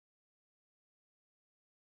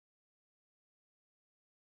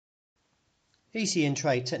ECN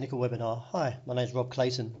Trade Technical Webinar. Hi, my name is Rob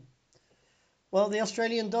Clayton. Well, the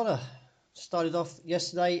Australian dollar started off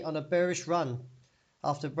yesterday on a bearish run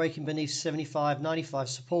after breaking beneath 75.95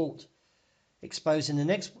 support, exposing the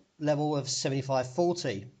next level of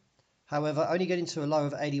 75.40. However, only getting to a low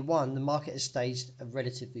of 81, the market has staged a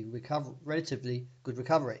relatively good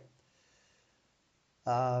recovery.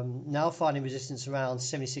 Now finding resistance around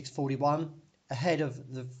 76.41. Ahead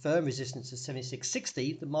of the firm resistance of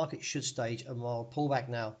 76.60, the market should stage a mild pullback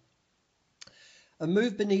now. A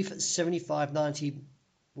move beneath 75.90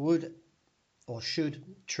 would or should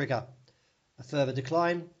trigger a further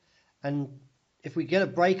decline, and if we get a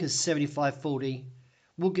break of 75.40,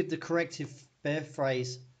 we'll give the corrective bear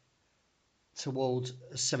phrase towards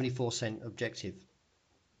a 74-cent objective.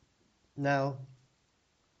 Now,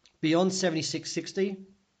 beyond 76.60,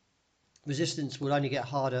 resistance will only get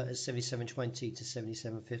harder at 77.20 to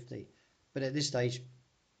 77.50. But at this stage,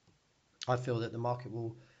 I feel that the market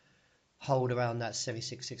will hold around that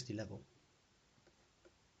 76.60 level.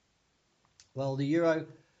 Well, the euro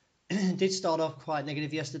did start off quite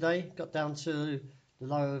negative yesterday. Got down to the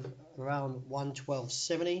low of around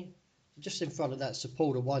 112.70, just in front of that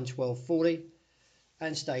support of 112.40,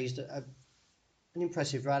 and staged an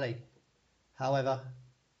impressive rally. However,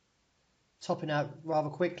 topping out rather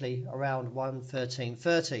quickly around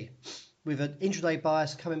 113.30 with an intraday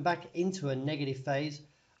bias coming back into a negative phase.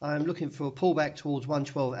 I'm looking for a pullback towards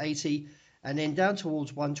 112.80 and then down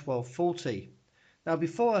towards 112.40. Now,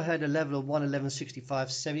 before I had a level of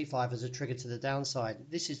 111.65.75 as a trigger to the downside.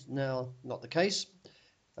 This is now not the case.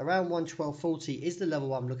 Around 112.40 is the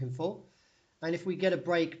level I'm looking for, and if we get a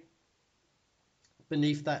break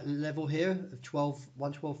beneath that level here of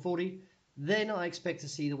 112.40, then I expect to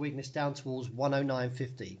see the weakness down towards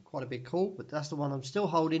 109.50. Quite a big call, but that's the one I'm still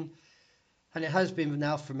holding, and it has been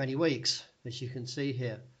now for many weeks, as you can see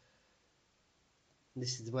here.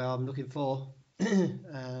 This is where I'm looking for,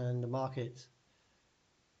 and the market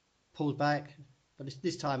pulls back, but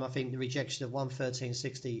this time I think the rejection of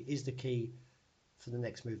 113.60 is the key for the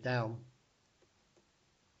next move down.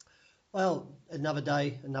 Well, another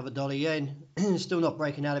day, another dollar yen, still not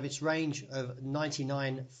breaking out of its range of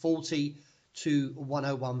 99.40 to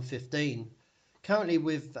 101.15. Currently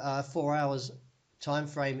with 4 hours time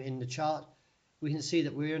frame in the chart, we can see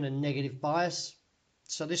that we're in a negative bias.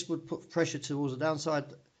 So this would put pressure towards the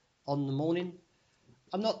downside on the morning.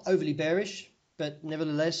 I'm not overly bearish, but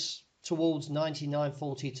nevertheless, towards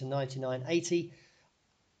 99.40 to 99.80,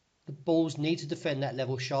 the bulls need to defend that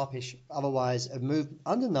level sharpish. Otherwise, a move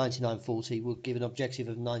under 99.40 will give an objective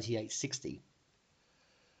of 98.60.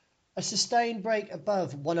 A sustained break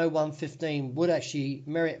above 101.15 would actually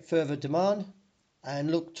merit further demand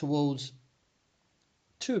and look towards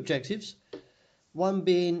two objectives. One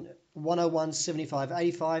being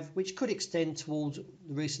 101.75.85, which could extend towards the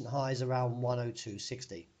recent highs around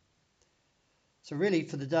 102.60. So really,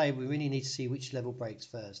 for the day, we really need to see which level breaks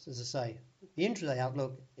first. As I say, the intraday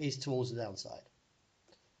outlook is towards the downside.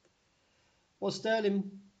 Well, sterling,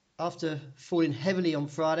 after falling heavily on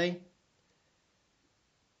Friday,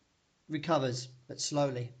 recovers, but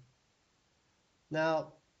slowly.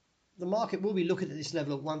 Now, the market will be looking at this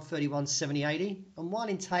level at 131.70.80, and while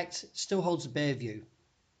intact, still holds a bear view,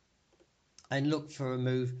 and look for a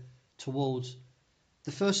move towards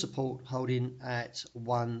the first support holding at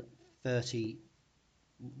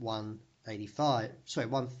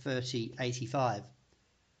 130.85.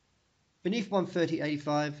 Beneath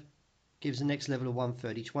 130.85 gives the next level of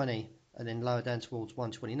 130.20, and then lower down towards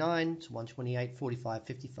 129 to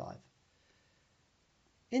 128.45.55.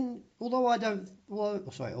 Although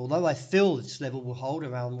I feel this level will hold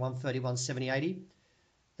around 131.70.80,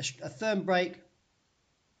 a firm break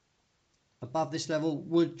above this level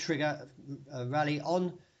would trigger a rally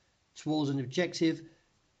on towards an objective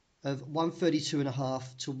of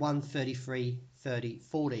 132.5 to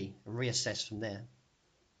 133.30.40 and reassess from there.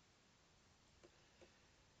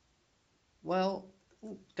 Well,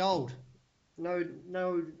 gold. No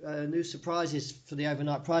new surprises for the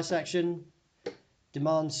overnight price action.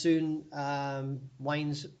 Demand soon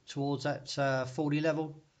wanes towards that 40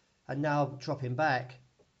 level and now dropping back.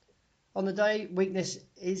 On the day, weakness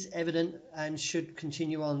is evident and should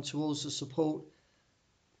continue on towards the support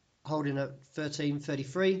holding at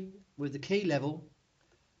 13.33, with the key level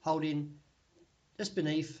holding just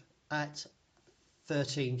beneath at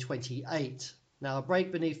 13.28. Now, a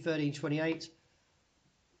break beneath 13.28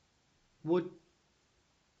 would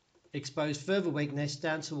expose further weakness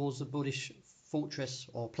down towards the bullish fortress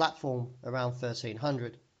or platform around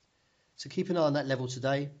 1300. So keep an eye on that level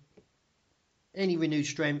today. Any renewed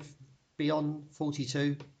strength beyond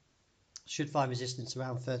 42 should find resistance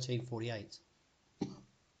around 1348.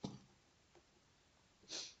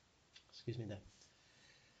 Excuse me there.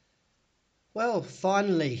 Well,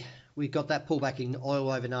 finally, we got that pullback in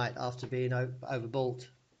oil overnight after being overbought.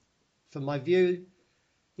 From my view,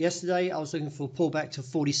 yesterday I was looking for a pullback to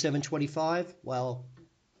 47.25. Well,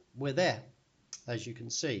 we're there, as you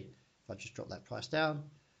can see. If I just drop that price down,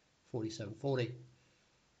 47.40,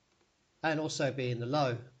 and also being the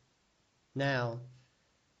low. Now,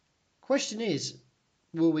 question is,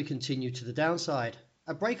 will we continue to the downside?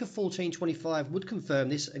 A break of 14.25 would confirm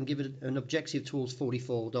this and give it an objective towards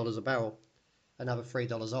 $44 a barrel, another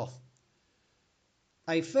 $3 off.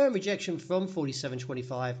 A firm rejection from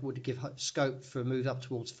 47.25 would give scope for a move up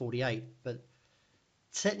towards 48, but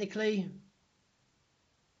technically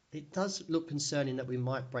it does look concerning that we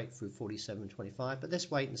might break through 47.25, but let's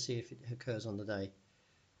wait and see if it occurs on the day.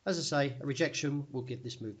 As I say, a rejection will give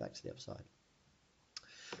this move back to the upside.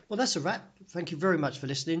 Well, that's a wrap. Thank you very much for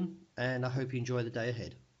listening, and I hope you enjoy the day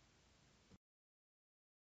ahead.